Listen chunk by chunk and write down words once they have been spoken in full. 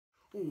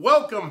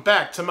Welcome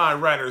back to my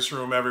writer's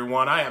room,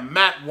 everyone. I am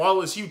Matt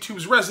Wallace,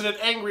 YouTube's resident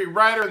angry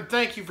writer, and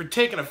thank you for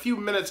taking a few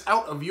minutes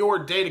out of your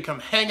day to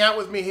come hang out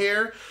with me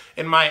here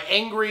in my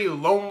angry,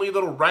 lonely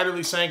little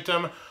writerly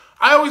sanctum.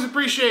 I always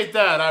appreciate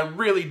that, I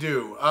really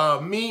do.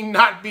 Me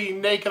not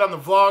being naked on the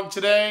vlog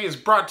today is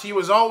brought to you,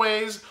 as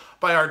always,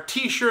 by our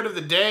t-shirt of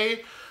the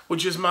day,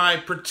 which is my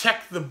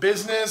Protect the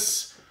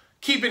Business,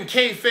 Keeping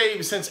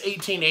Kayfabe Since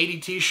 1880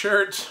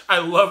 t-shirt. I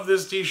love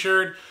this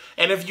t-shirt.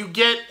 And if you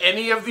get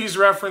any of these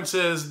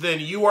references, then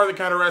you are the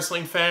kind of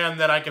wrestling fan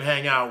that I can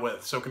hang out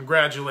with. So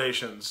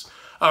congratulations.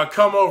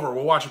 Come over.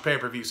 We'll watch a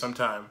pay-per-view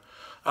sometime.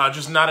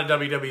 Just not a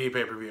WWE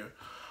pay-per-view.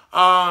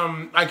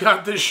 I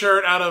got this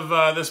shirt out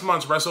of this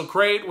month's Wrestle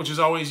Crate, which is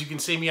always, you can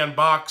see me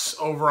unbox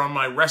over on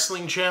my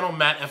wrestling channel,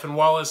 Matt Effin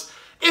Wallace,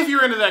 if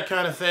you're into that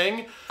kind of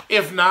thing.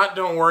 If not,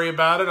 don't worry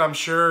about it. I'm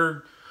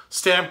sure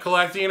stamp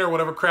collecting or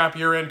whatever crap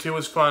you're into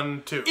is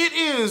fun too. It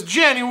is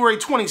January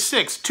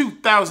 26,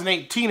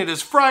 2018. It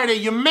is Friday.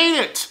 You made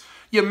it.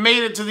 You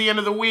made it to the end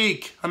of the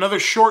week. Another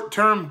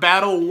short-term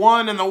battle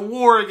won in the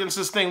war against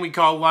this thing we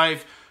call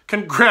life.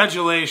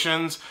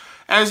 Congratulations.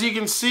 As you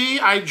can see,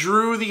 I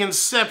drew the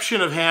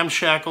inception of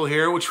Hamshackle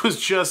here, which was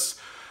just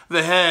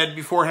the head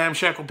before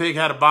Hamshackle Pig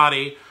had a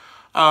body.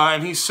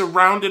 And he's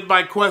surrounded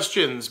by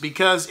questions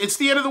because it's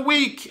the end of the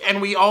week and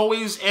we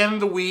always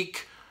end the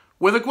week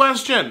with a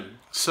question.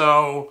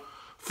 So,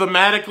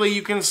 thematically,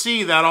 you can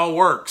see that all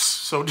works.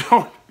 So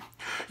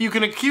you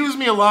can accuse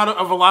me of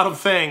a lot of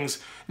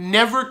things.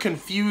 Never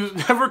accuse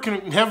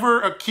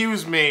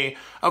me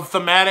of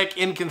thematic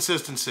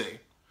inconsistency.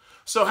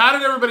 So how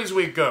did everybody's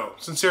week go?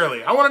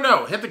 Sincerely, I want to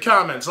know. Hit the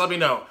comments. Let me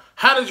know.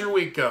 How did your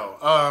week go?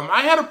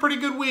 I had a pretty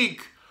good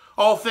week,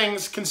 all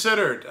things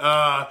considered.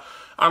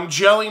 I'm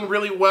gelling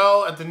really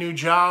well at the new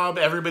job.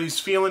 Everybody's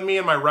feeling me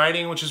in my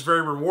writing, which is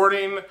very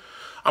rewarding.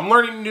 I'm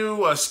learning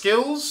new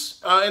skills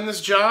in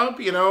this job,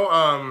 you know.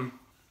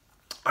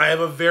 I have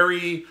a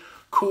very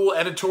cool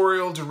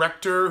editorial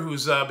director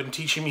who's been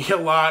teaching me a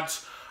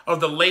lot of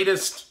the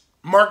latest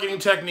marketing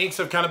techniques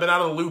I've kind of been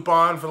out of the loop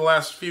on for the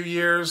last few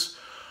years.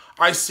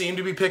 I seem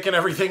to be picking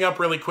everything up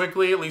really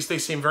quickly. At least they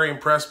seem very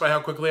impressed by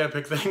how quickly I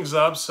pick things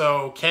up,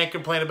 so can't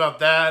complain about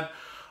that.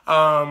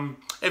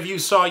 If you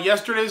saw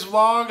yesterday's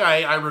vlog,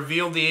 I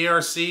revealed the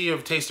ARC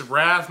of Taste of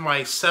Wrath,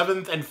 my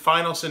 7th and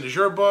final Sin du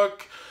Jour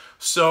book.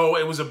 So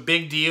it was a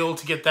big deal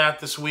to get that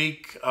this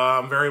week.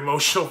 Very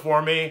emotional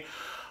for me.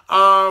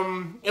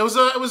 It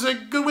was a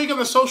good week on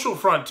the social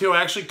front too.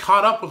 I actually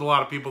caught up with a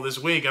lot of people this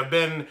week. I've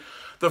been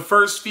the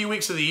first few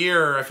weeks of the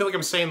year. I feel like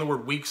I'm saying the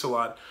word weeks a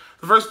lot.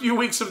 The first few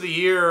weeks of the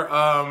year,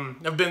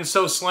 I've been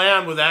so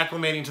slammed with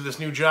acclimating to this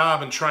new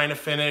job and trying to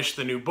finish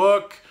the new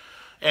book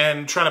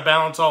and trying to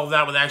balance all of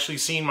that with actually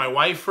seeing my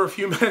wife for a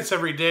few minutes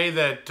every day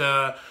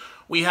that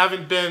we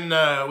hadn't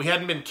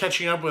been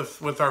catching up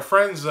with our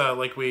friends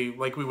like we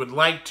would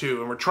like to,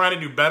 and we're trying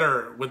to do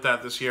better with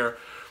that this year.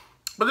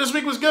 But this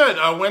week was good.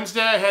 Wednesday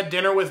I had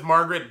dinner with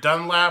Margaret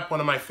Dunlap, one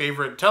of my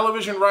favorite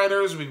television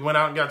writers. We went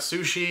out and got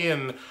sushi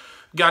and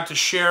got to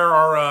share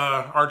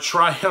our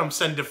triumphs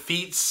and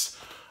defeats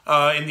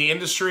in the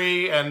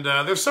industry. And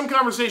there's some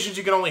conversations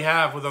you can only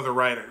have with other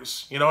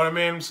writers. You know what I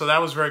mean? So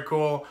that was very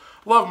cool.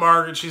 Love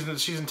Margaret.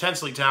 She's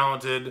intensely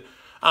talented.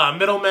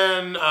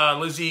 Middleman,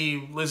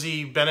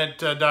 Lizzie Bennett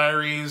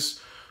Diaries.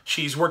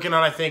 She's working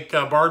on, I think,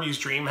 Barbie's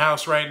Dream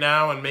House right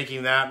now and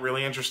making that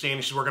really interesting.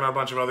 She's working on a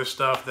bunch of other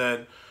stuff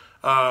that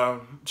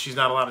she's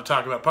not allowed to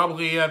talk about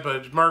publicly yet,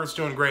 but Margaret's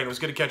doing great. It was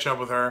good to catch up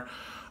with her.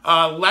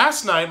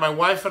 Last night, my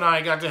wife and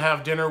I got to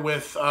have dinner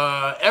with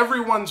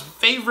everyone's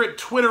favorite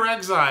Twitter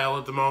exile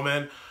at the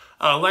moment,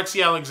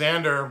 Lexi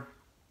Alexander.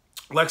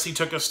 Lexi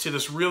took us to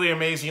this really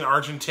amazing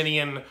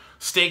Argentinian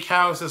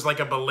steakhouse as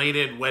like a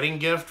belated wedding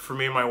gift for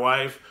me and my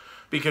wife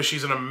because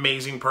she's an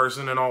amazing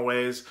person in all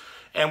ways.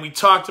 And we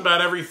talked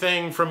about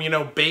everything from, you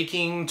know,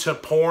 baking to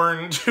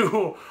porn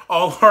to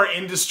all our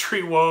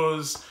industry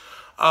woes.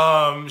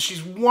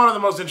 She's one of the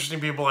most interesting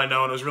people I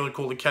know, and it was really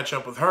cool to catch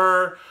up with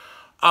her.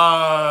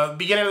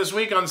 Beginning of this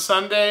week on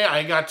Sunday,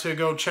 I got to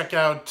go check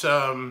out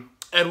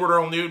Edward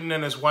Earl Newton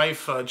and his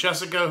wife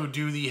Jessica, who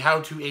do the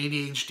How to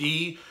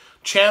ADHD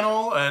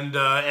channel, and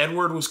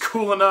Edward was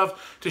cool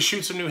enough to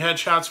shoot some new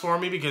headshots for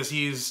me because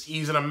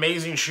he's an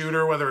amazing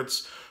shooter, whether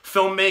it's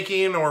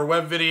filmmaking or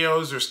web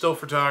videos or still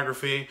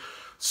photography.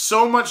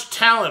 So much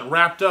talent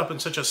wrapped up in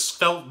such a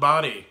svelte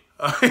body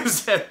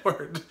is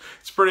Edward.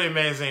 It's pretty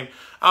amazing.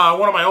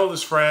 One of my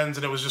oldest friends,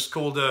 and it was just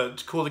cool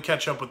to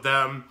catch up with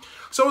them.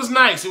 So it was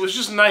nice. It was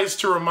just nice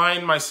to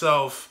remind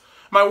myself,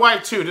 my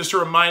wife too, just to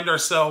remind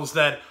ourselves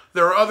that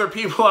there are other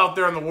people out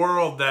there in the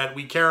world that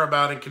we care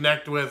about and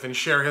connect with and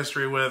share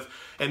history with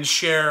and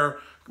share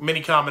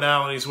many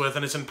commonalities with,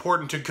 and it's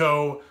important to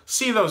go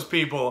see those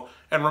people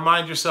and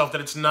remind yourself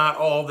that it's not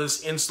all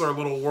this insular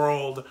little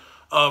world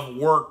of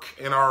work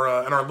in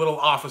our little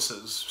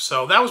offices.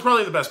 So that was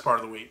probably the best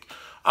part of the week.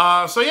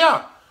 So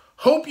yeah,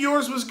 hope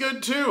yours was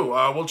good too.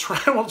 We'll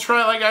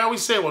try, like I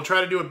always say, we'll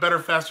try to do it better,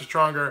 faster,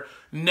 stronger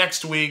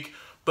next week.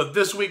 But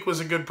this week was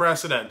a good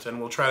precedent, and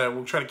we'll try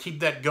to keep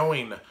that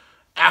going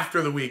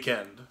after the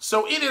weekend.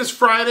 So it is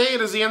Friday,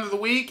 it is the end of the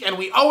week, and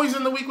we always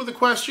end the week with a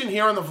question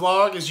here on the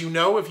vlog, as you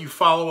know if you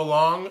follow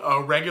along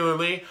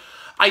regularly.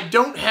 I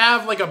don't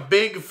have like a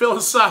big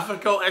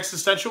philosophical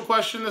existential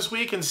question this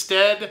week.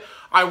 Instead,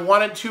 I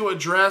wanted to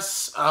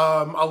address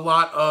a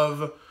lot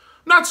of,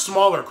 not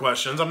smaller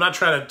questions. I'm not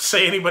trying to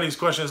say anybody's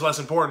question is less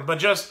important, but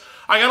just,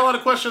 I got a lot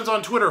of questions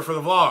on Twitter for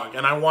the vlog,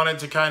 and I wanted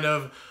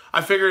to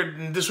I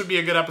figured this would be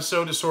a good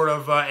episode to sort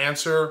of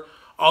answer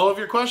all of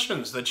your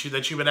questions that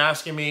you've been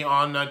asking me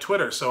on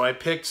Twitter. So I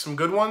picked some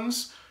good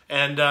ones,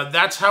 and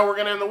that's how we're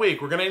going to end the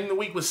week. We're going to end the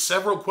week with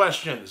several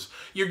questions.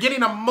 You're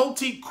getting a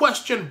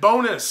multi-question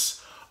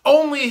bonus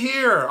only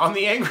here on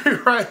the Angry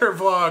Writer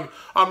vlog,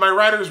 on my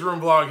Writer's Room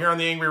vlog here on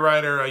the Angry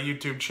Writer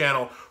YouTube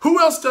channel. Who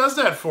else does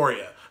that for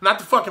you? Not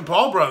the fucking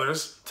Paul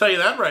brothers. I'll tell you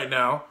that right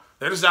now.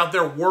 They're just out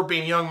there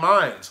warping young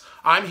minds.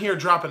 I'm here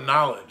dropping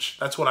knowledge.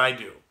 That's what I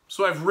do.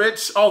 So I've written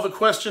all the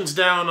questions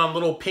down on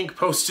little pink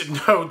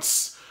post-it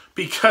notes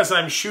because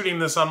I'm shooting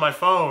this on my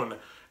phone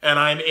and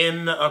I'm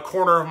in a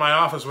corner of my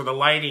office where the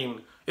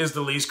lighting is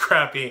the least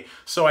crappy,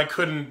 so I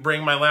couldn't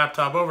bring my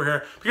laptop over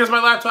here because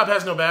my laptop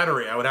has no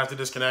battery. I would have to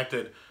disconnect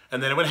it,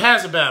 and then it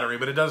has a battery,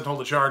 but it doesn't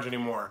hold a charge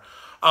anymore.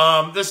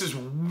 This is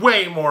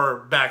way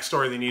more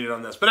backstory than needed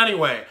on this. But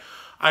anyway,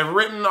 I've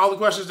written all the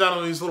questions down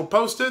on these little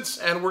Post-its,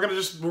 and we're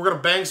gonna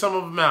bang some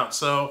of them out.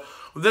 So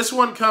this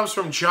one comes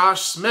from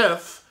Josh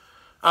Smith.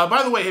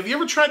 By the way, have you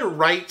ever tried to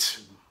write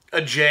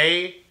a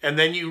J and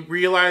then you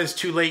realize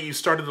too late you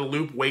started the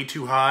loop way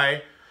too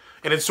high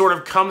and it sort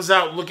of comes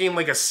out looking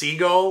like a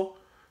seagull?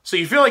 So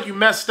you feel like you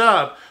messed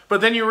up, but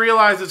then you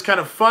realize it's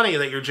kind of funny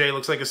that your J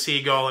looks like a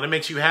seagull and it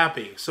makes you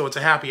happy. So it's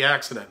a happy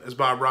accident, as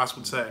Bob Ross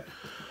would say.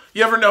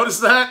 You ever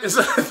notice that? Is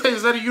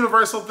that a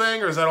universal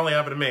thing, or does that only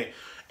happen to me?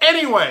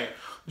 Anyway,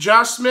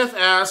 Josh Smith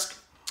asks,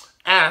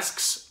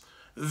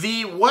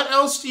 the "what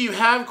else do you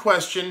have"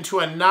 question to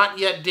a not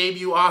yet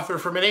debut author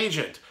from an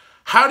agent.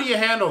 How do you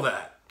handle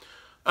that?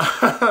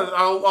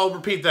 I'll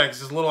repeat that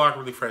because it's a little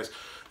awkwardly phrased.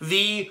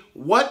 The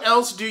 "what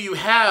else do you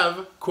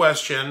have"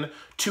 question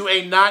to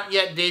a not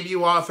yet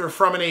debut author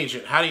from an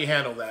agent. How do you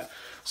handle that?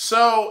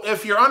 So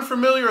if you're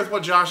unfamiliar with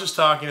what Josh is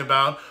talking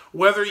about,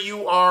 whether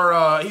you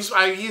are,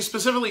 he's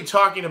specifically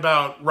talking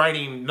about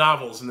writing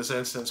novels in this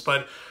instance,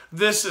 but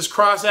this is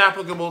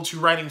cross-applicable to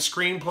writing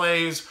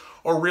screenplays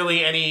or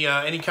really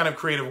any kind of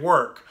creative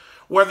work.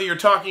 Whether you're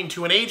talking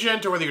to an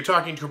agent or whether you're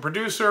talking to a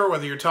producer,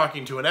 whether you're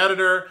talking to an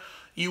editor,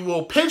 you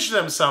will pitch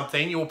them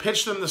something, you will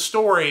pitch them the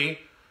story.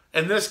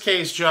 In this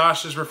case,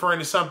 Josh is referring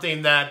to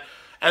something that,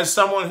 as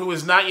someone who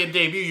is not yet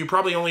debut, you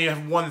probably only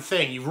have one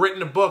thing. You've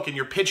written a book and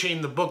you're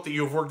pitching the book that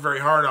you've worked very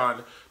hard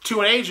on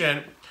to an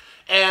agent,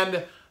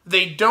 and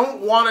they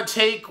don't want to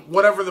take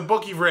whatever the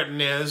book you've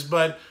written is,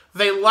 but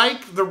they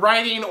like the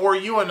writing or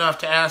you enough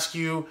to ask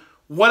you,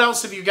 what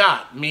else have you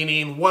got?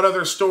 Meaning, what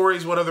other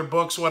stories, what other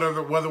books, what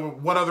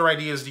other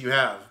ideas do you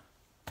have?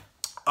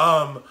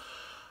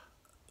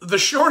 The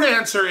short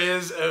answer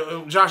is,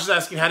 Josh is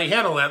asking how do you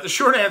handle that? The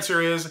short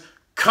answer is,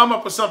 come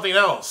up with something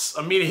else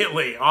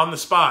immediately on the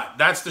spot.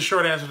 That's the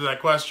short answer to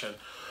that question.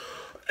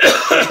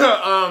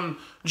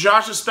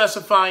 Josh is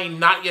specifying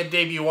not yet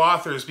debut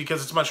authors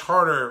because it's much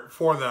harder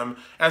for them.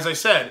 As I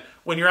said,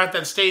 when you're at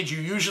that stage, you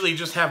usually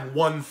just have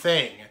one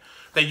thing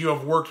that you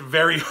have worked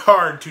very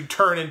hard to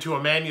turn into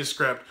a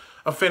manuscript,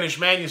 a finished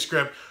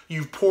manuscript.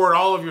 You've poured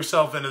all of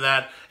yourself into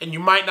that, and you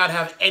might not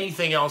have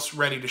anything else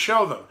ready to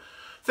show them.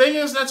 Thing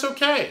is, that's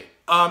okay.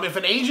 If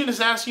an agent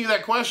is asking you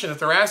that question, if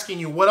they're asking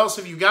you, what else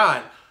have you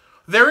got,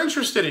 they're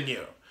interested in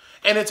you.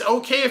 And it's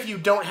okay if you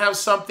don't have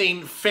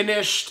something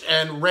finished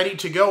and ready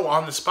to go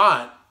on the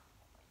spot.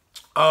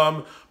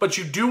 But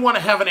you do want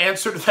to have an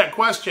answer to that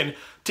question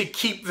to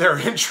keep their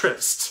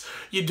interest.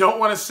 You don't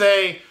want to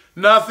say,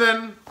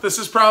 nothing, this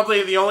is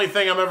probably the only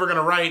thing I'm ever going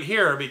to write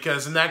here,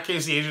 because in that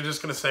case, the agent is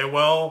just going to say,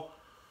 well,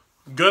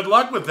 good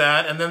luck with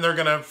that, and then they're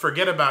going to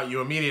forget about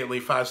you immediately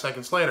 5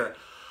 seconds later.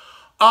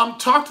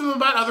 Talk to them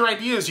about other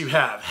ideas you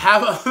have.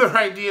 Have other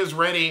ideas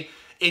ready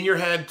in your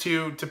head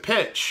to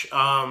pitch.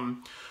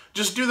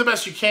 Just do the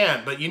best you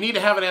can, but you need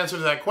to have an answer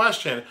to that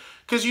question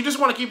because you just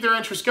want to keep their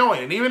interest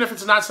going. And even if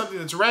it's not something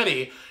that's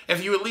ready,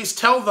 if you at least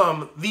tell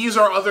them, these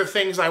are other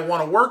things I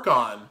want to work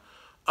on,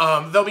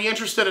 they'll be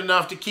interested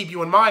enough to keep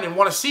you in mind and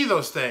want to see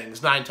those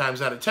things 9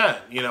 times out of 10.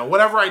 You know,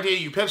 whatever idea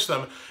you pitch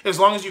them, as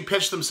long as you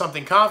pitch them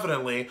something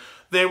confidently,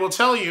 they will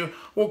tell you,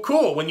 well,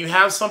 cool, when you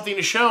have something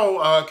to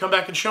show, come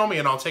back and show me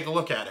and I'll take a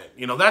look at it.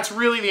 You know, that's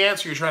really the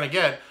answer you're trying to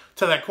get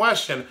to that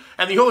question.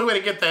 And the only way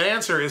to get that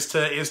answer is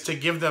to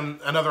give them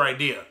another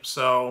idea.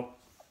 So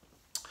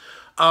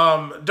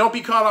don't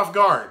be caught off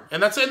guard.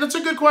 And that's a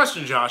good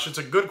question, Josh. It's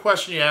a good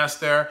question you asked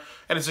there.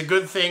 And it's a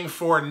good thing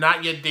for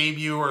not yet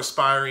debut or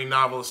aspiring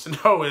novelists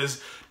to know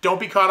is don't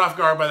be caught off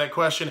guard by that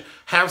question.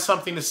 Have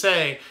something to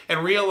say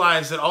and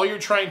realize that all you're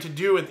trying to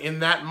do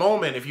in that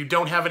moment, if you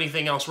don't have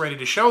anything else ready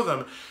to show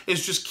them,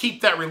 is just keep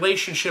that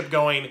relationship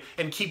going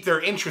and keep their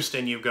interest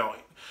in you going.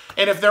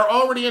 And if they're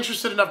already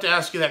interested enough to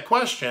ask you that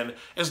question,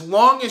 as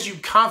long as you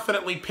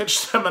confidently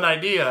pitch them an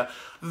idea,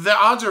 the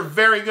odds are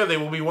very good they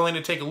will be willing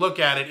to take a look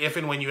at it if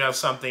and when you have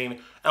something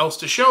else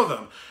to show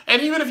them.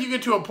 And even if you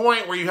get to a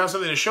point where you have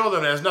something to show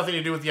them that has nothing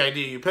to do with the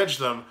idea you pitched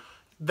them,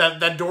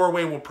 that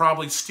doorway will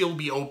probably still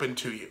be open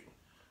to you.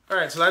 All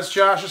right, so that's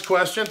Josh's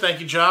question.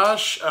 Thank you,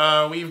 Josh.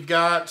 We've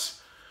got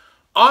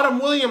Autumn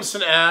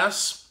Williamson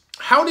asks,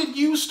 how did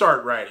you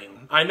start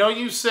writing? I know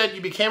you said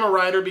you became a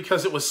writer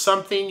because it was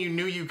something you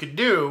knew you could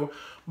do,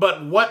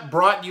 but what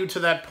brought you to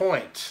that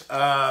point?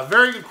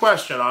 Very good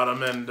question,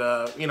 Autumn. And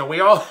you know, we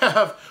all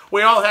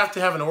have to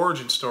have an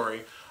origin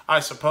story, I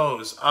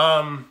suppose.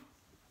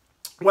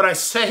 When I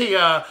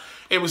say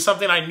it was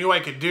something I knew I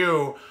could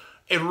do,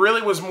 it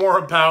really was more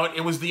about,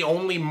 it was the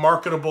only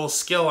marketable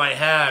skill I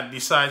had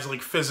besides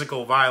like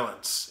physical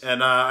violence.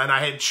 And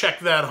I had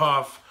checked that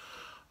off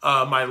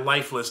my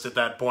life list at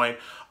that point.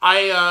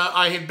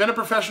 I had been a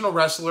professional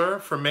wrestler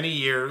for many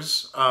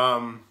years. You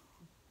know,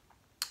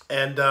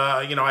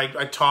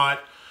 I taught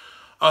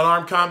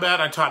unarmed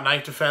combat, I taught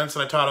knife defense,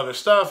 and I taught other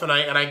stuff. And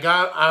I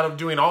got out of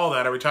doing all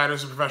that. I retired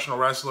as a professional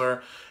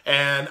wrestler.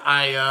 And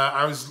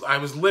I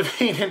was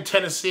living in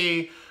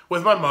Tennessee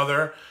with my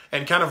mother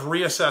and kind of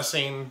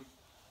reassessing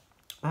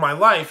my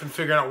life and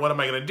figuring out what am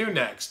I going to do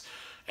next.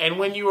 And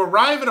when you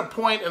arrive at a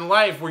point in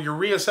life where you're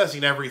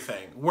reassessing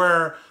everything,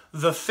 where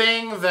the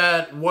thing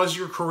that was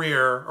your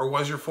career or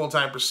was your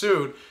full-time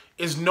pursuit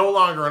is no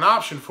longer an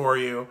option for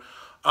you,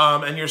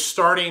 and you're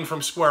starting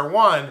from square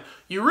one,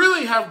 you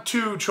really have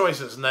two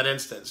choices in that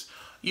instance.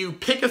 You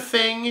pick a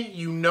thing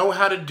you know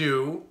how to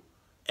do,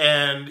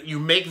 and you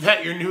make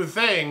that your new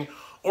thing,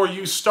 or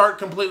you start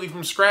completely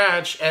from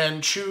scratch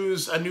and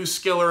choose a new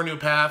skill or a new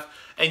path,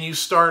 and you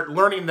start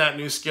learning that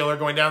new skill or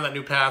going down that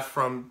new path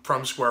from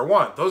square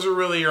one. Those are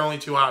really your only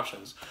two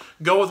options.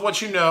 Go with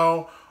what you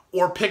know,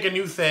 or pick a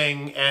new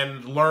thing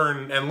and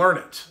learn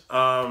it.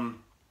 I'm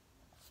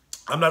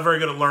not very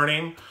good at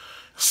learning,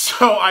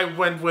 so I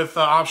went with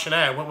option A.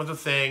 I went with the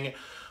thing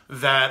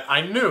that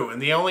I knew,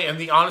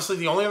 and honestly,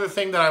 the only other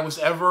thing that I was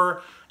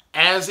ever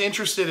as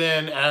interested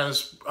in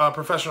as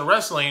professional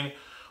wrestling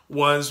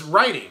was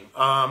writing.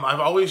 I've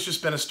always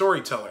just been a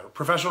storyteller.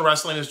 Professional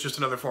wrestling is just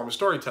another form of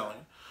storytelling.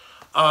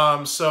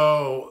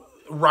 So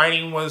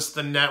writing was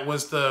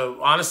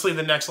honestly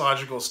the next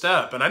logical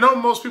step. And I know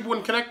most people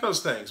wouldn't connect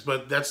those things,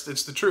 but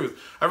it's the truth.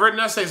 I've written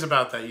essays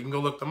about that. You can go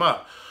look them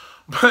up.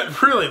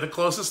 But really, the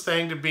closest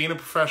thing to being a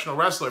professional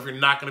wrestler, if you're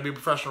not going to be a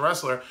professional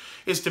wrestler,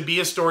 is to be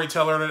a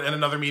storyteller in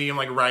another medium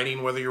like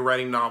writing, whether you're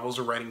writing novels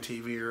or writing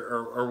TV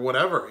or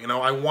whatever. You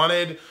know, I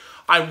wanted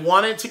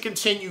to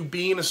continue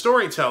being a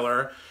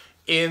storyteller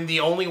in the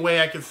only way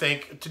I could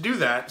think to do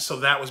that. So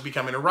that was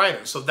becoming a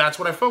writer. So that's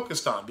what I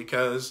focused on,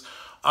 because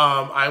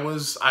I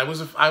was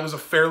a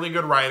fairly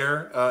good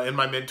writer in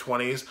my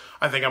mid-20s.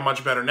 I think I'm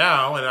much better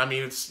now, and I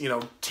mean, it's, you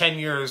know,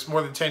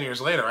 more than 10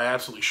 years later, I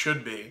absolutely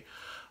should be.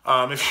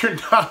 If you're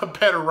not a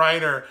better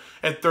writer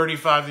at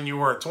 35 than you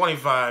were at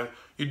 25,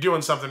 you're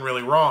doing something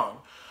really wrong.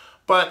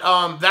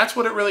 But that's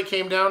what it really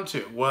came down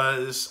to,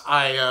 was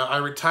I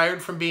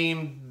retired from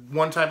being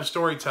one type of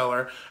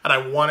storyteller, and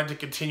I wanted to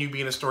continue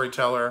being a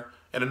storyteller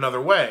in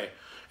another way.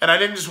 And I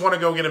didn't just want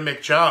to go get a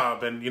Mick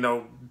job and, you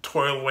know,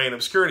 toil away in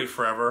obscurity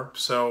forever.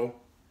 So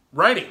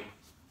writing,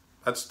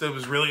 it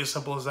was really as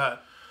simple as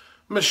that.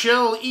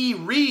 Michelle E.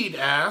 Reed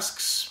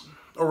asks,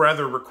 or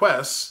rather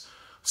requests,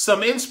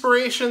 some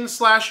inspiration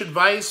 /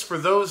 advice for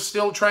those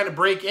still trying to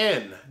break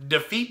in.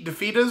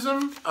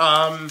 Defeatism?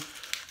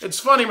 It's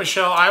funny,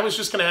 Michelle, I was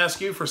just going to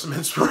ask you for some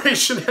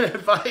inspiration and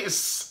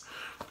advice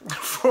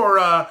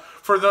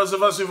for those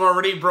of us who've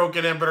already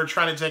broken in but are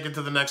trying to take it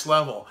to the next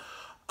level.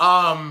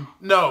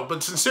 No,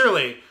 but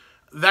sincerely,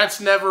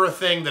 that's never a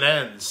thing that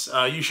ends.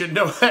 You should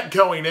know that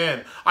going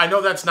in. I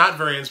know that's not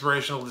very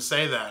inspirational to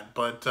say that,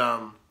 but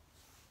now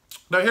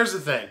here's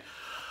the thing.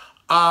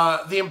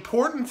 The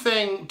important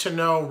thing to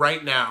know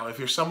right now, if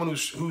you're someone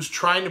who's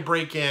trying to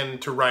break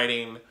into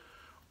writing,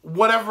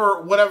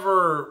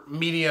 whatever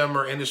medium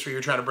or industry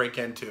you're trying to break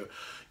into,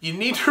 you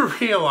need to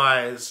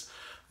realize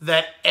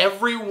that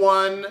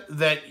everyone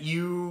that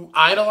you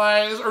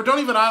idolize, or don't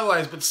even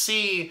idolize, but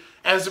see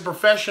as a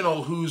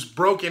professional who's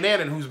broken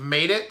in and who's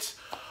made it,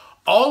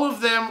 all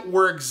of them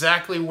were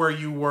exactly where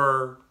you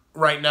were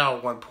right now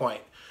at one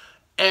point.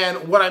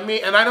 And what I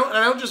mean, and I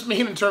don't just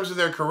mean in terms of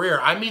their career,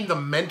 I mean the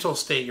mental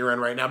state you're in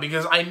right now,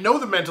 because I know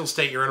the mental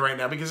state you're in right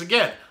now, because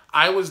again,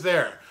 I was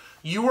there.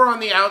 You were on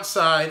the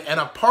outside, and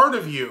a part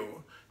of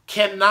you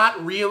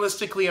cannot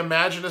realistically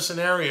imagine a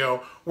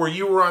scenario where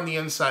you were on the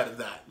inside of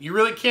that. You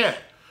really can't.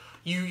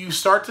 You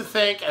start to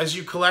think, as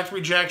you collect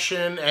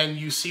rejection and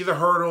you see the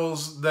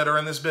hurdles that are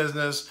in this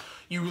business,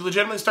 you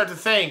legitimately start to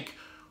think,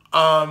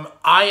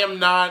 I am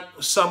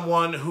not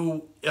someone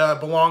who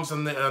belongs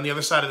on the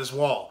other side of this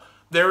wall.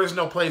 There is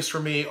no place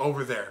for me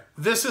over there.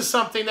 This is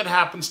something that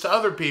happens to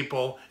other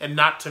people and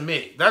not to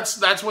me.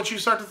 That's what you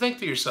start to think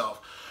to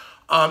yourself.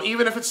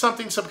 Even if it's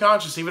something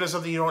subconscious, even if it's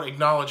something you don't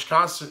acknowledge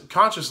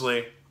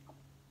consciously,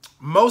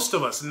 most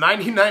of us,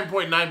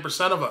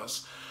 99.9% of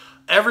us,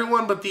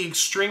 everyone but the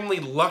extremely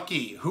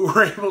lucky who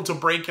were able to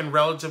break in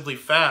relatively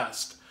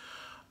fast.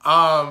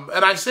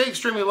 And I say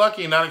extremely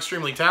lucky, not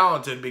extremely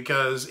talented,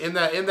 because in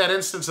that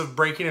instance of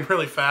breaking in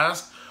really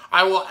fast,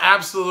 I will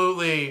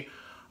absolutely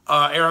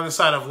err on the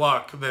side of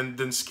luck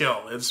than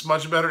skill. It's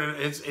much better.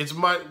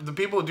 The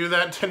people who do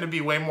that tend to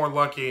be way more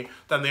lucky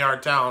than they are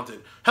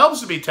talented. Helps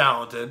to be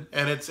talented,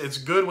 and it's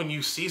good when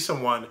you see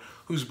someone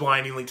who's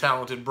blindingly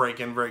talented break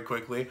in very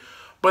quickly,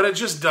 but it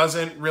just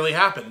doesn't really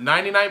happen.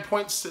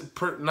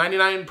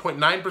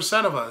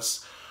 99.9% of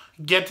us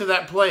get to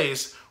that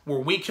place where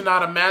we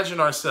cannot imagine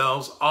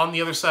ourselves on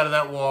the other side of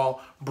that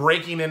wall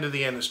breaking into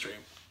the industry.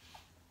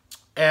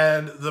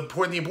 And the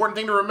important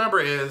thing to remember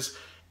is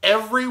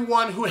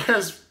everyone who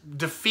has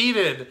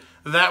defeated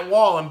that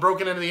wall and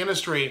broken into the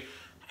industry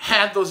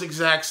had those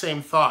exact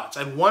same thoughts.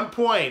 At one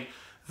point,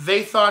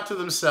 they thought to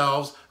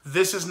themselves,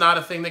 this is not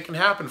a thing that can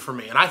happen for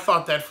me. And I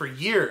thought that for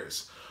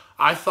years.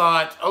 I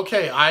thought,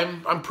 okay,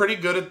 I'm pretty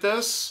good at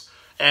this.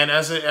 And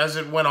as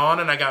it went on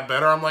and I got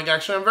better, I'm like,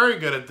 actually, I'm very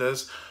good at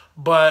this.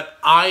 But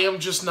I am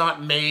just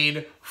not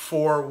made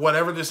for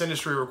whatever this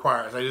industry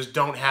requires. I just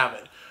don't have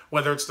it.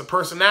 Whether it's the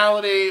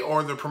personality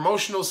or the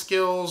promotional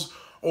skills,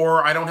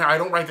 or I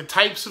don't write the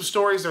types of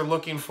stories they're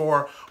looking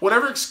for.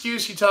 Whatever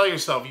excuse you tell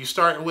yourself, you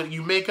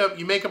make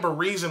up a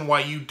reason why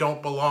you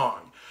don't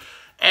belong.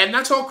 And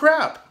that's all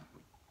crap.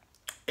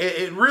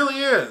 It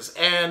really is.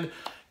 And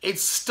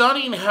it's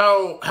stunning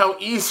how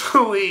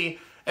easily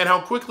and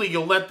how quickly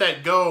you'll let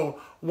that go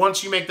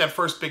once you make that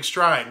first big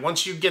stride.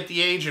 Once you get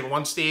the agent,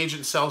 once the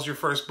agent sells your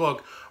first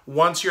book,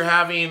 once you're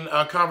having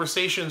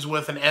conversations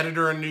with an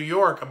editor in New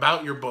York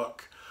about your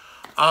book.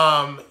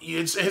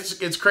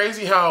 It's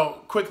crazy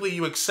how quickly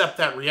you accept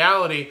that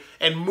reality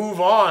and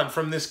move on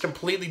from this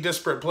completely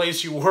disparate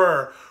place you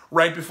were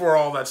right before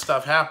all that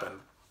stuff happened.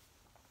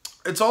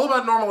 It's all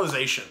about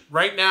normalization.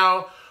 Right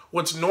now,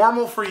 what's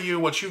normal for you,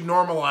 what you've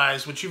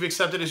normalized, what you've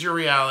accepted as your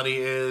reality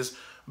is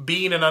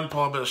being an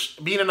unpublished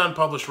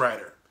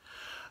writer.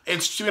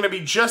 It's going to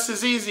be just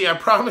as easy, I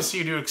promise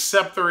you, to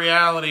accept the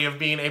reality of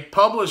being a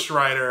published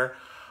writer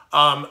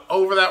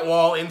over that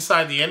wall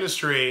inside the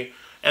industry.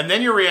 And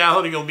then your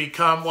reality will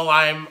become, well,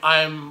 I'm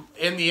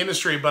in the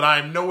industry, but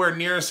I'm nowhere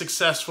near as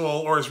successful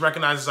or as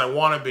recognized as I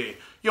want to be.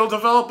 You'll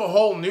develop a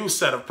whole new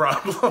set of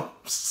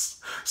problems.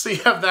 So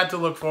you have that to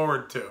look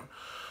forward to.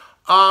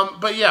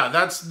 But yeah,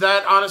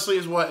 that honestly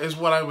is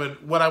what I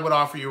would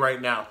offer you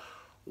right now.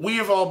 We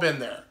have all been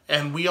there,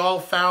 and we all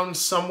found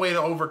some way to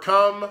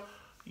overcome.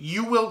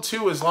 You will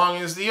too, as long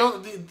as the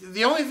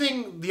only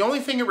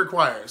thing it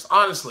requires,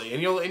 honestly,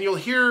 and you'll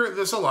hear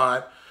this a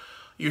lot.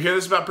 You hear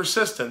this about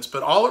persistence,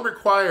 but all it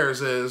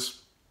requires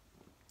is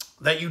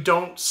that you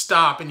don't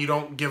stop and you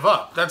don't give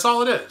up. That's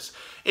all it is.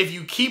 If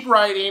you keep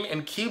writing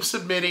and keep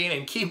submitting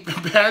and keep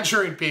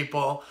badgering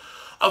people,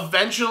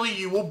 eventually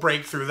you will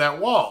break through that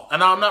wall.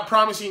 And I'm not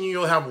promising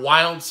you'll have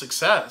wild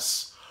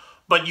success,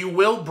 but you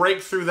will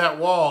break through that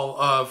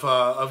wall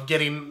of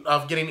getting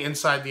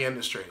inside the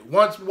industry.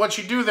 Once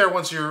you do there,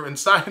 once you're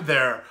inside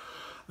there,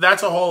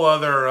 that's a whole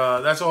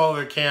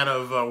other can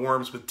of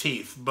worms with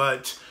teeth.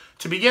 But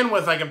to begin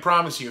with, I can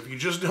promise you, if you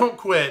just don't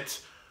quit,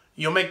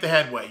 you'll make the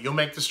headway, you'll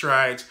make the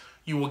strides,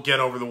 you will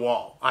get over the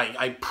wall.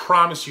 I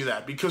promise you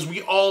that, because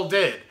we all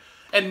did.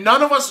 And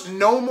none of us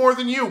know more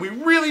than you. We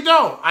really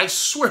don't. I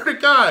swear to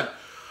God.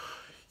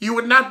 You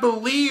would not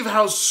believe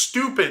how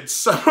stupid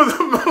some of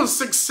the most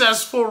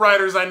successful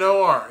writers I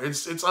know are.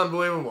 It's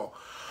unbelievable.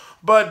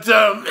 But,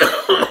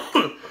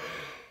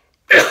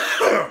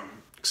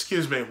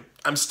 excuse me,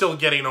 I'm still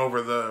getting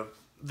over the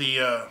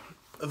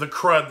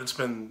crud that's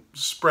been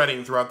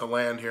spreading throughout the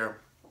land here.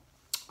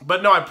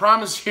 But no, I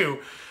promise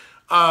you,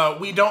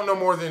 we don't know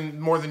more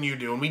than you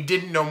do, and we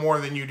didn't know more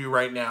than you do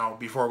right now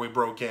before we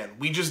broke in.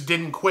 We just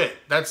didn't quit.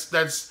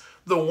 That's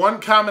the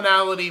one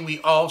commonality we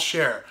all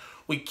share.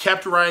 We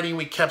kept writing,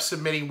 we kept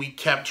submitting, we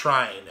kept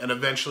trying, and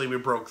eventually we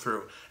broke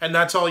through. And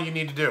that's all you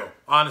need to do,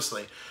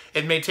 honestly.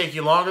 It may take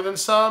you longer than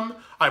some.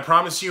 I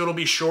promise you it'll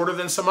be shorter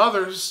than some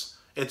others.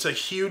 It's a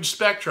huge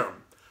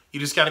spectrum. You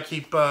just got to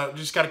keep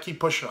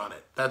pushing on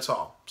it. That's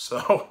all.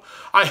 So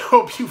I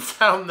hope you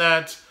found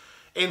that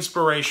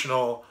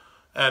inspirational,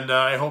 and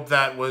I hope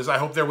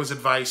there was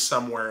advice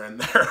somewhere in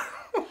there.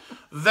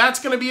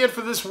 That's going to be it for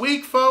this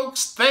week,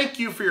 folks. Thank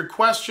you for your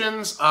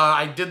questions.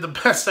 I did the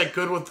best I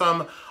could with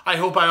them. I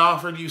hope I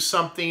offered you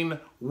something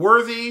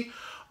worthy.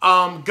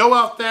 Go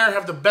out there,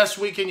 have the best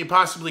weekend you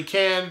possibly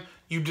can.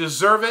 You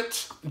deserve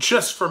it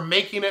just for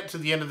making it to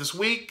the end of this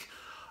week.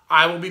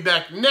 I will be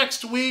back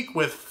next week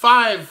with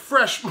 5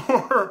 fresh new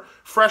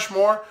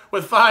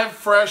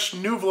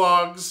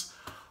vlogs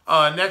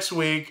next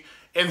week.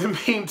 In the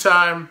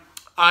meantime,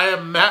 I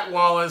am Matt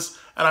Wallace,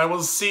 and I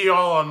will see you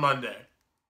all on Monday.